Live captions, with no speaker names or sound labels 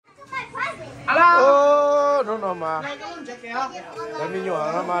mà tại vì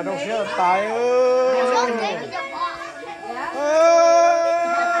nhỏ nó mà nó sẽ tài ơi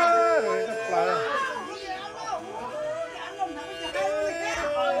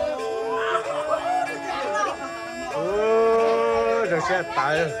nó sẽ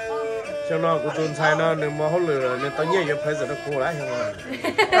tài cho nó của tuần sai nó nếu mà hốt lửa nên tao nhảy phải giờ nó cố lại không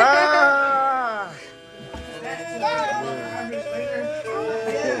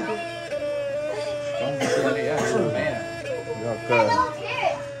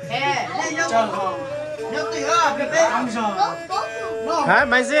hả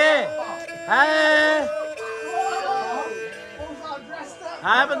mày gì hả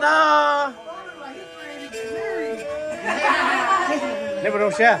hả bên đó đây bên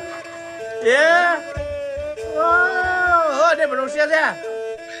đâu xe yeah wow đây bên đâu xe thế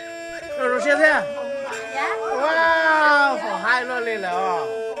bên đâu xe thế wow phòng hai luôn lên là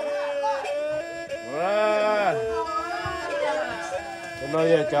wow nó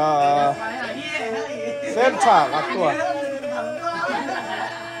giờ cho xem trả các tuổi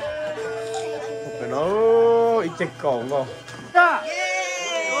phải nó ít chết cổng không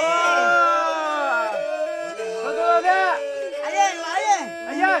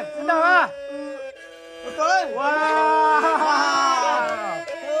anh ơi xin chào à wow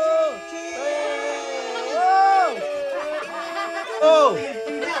oh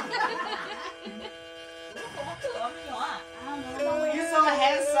You're so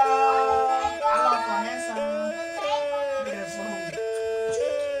handsome. I love so handsome.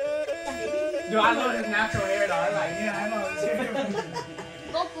 Do I look his natural hair though? Like, yeah, I know.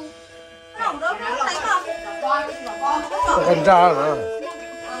 Anh ra nữa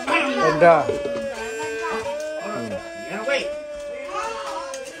anh ra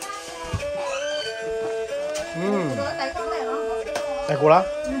đây cô đó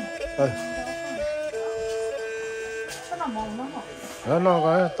nó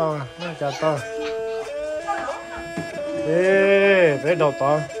có to nó chả to ê bé đầu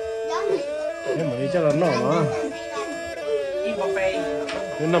to nhưng mà đi chắc là nó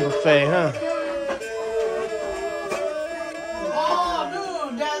nằm phê ha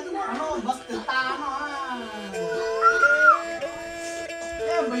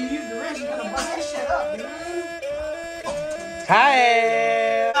Hi.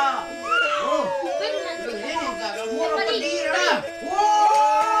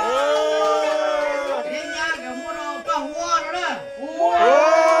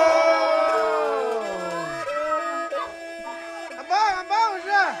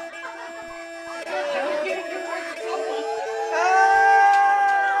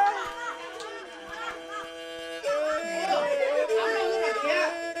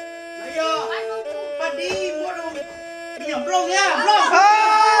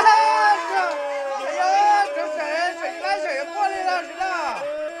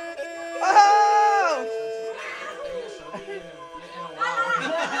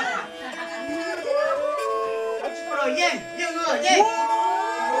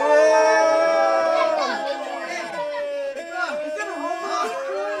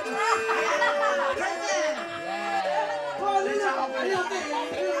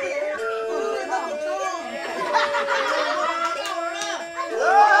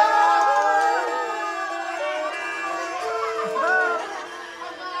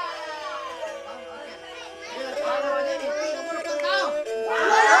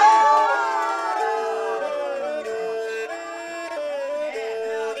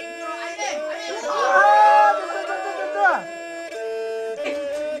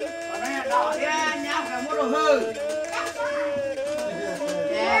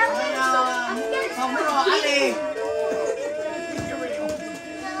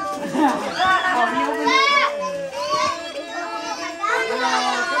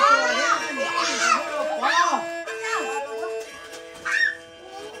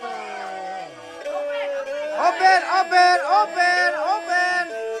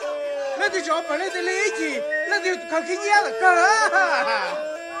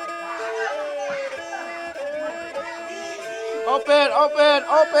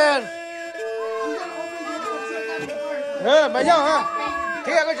 Open. Mày nhau ha.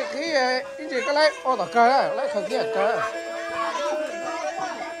 Khi cái gì cái lấy ô tao cờ á, lấy thật kia cờ.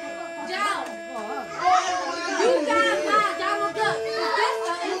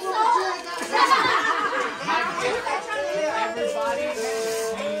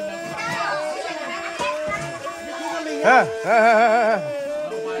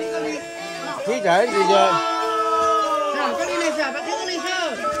 Khi chạy gì vậy?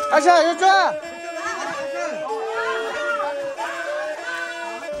 À sao vậy chưa?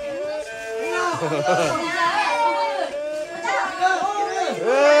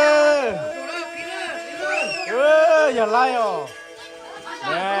 giờ lại rồi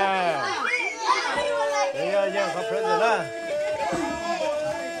nè bây giờ có present đó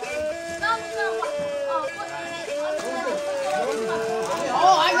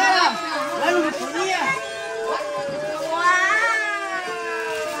anh ơi à lấy một chút đi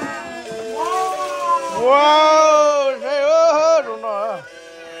wow trời ơi đúng rồi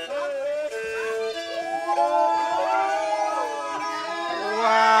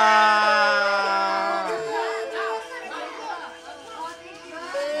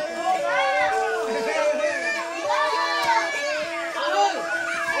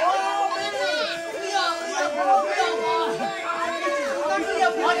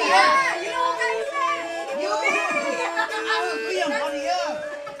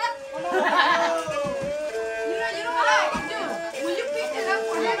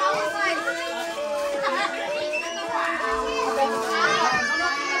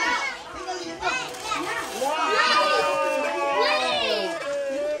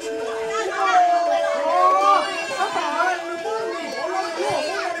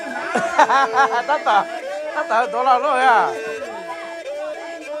tắt tờ tổ nào rồi à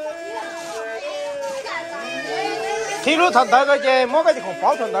khi lúc thằng tới cái gì mỗi cái gì cũng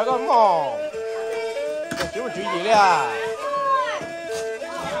bảo thằng tới cái mò chú gì đấy à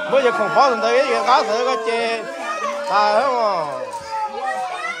mỗi giờ cũng bảo thằng tới cái gì cá thử cái gì à không à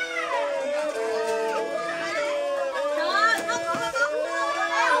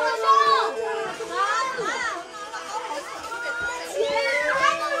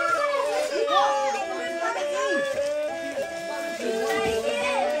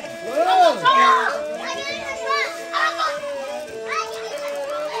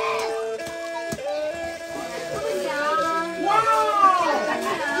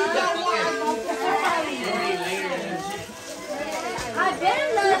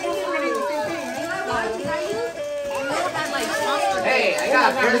Hey, I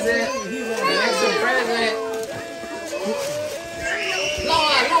got a present. An extra present. Lo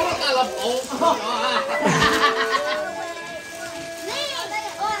cả là bố.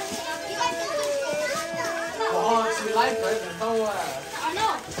 Oh, she like present though. I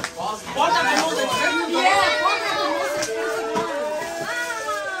know. What's that the most expensive? Yeah, what's that the most expensive one?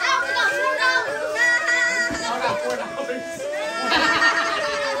 I got $4.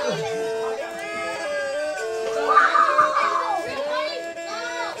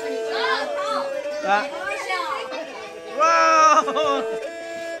 Dạ. Wow.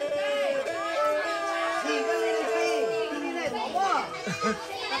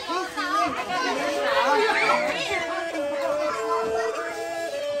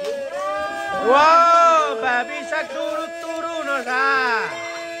 Wow, baby shark turu nó ra.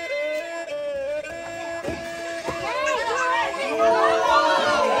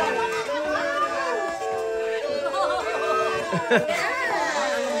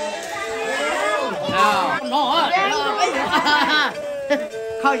 nó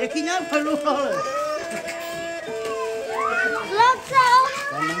khỏi giờ khi nhớ phải luôn rồi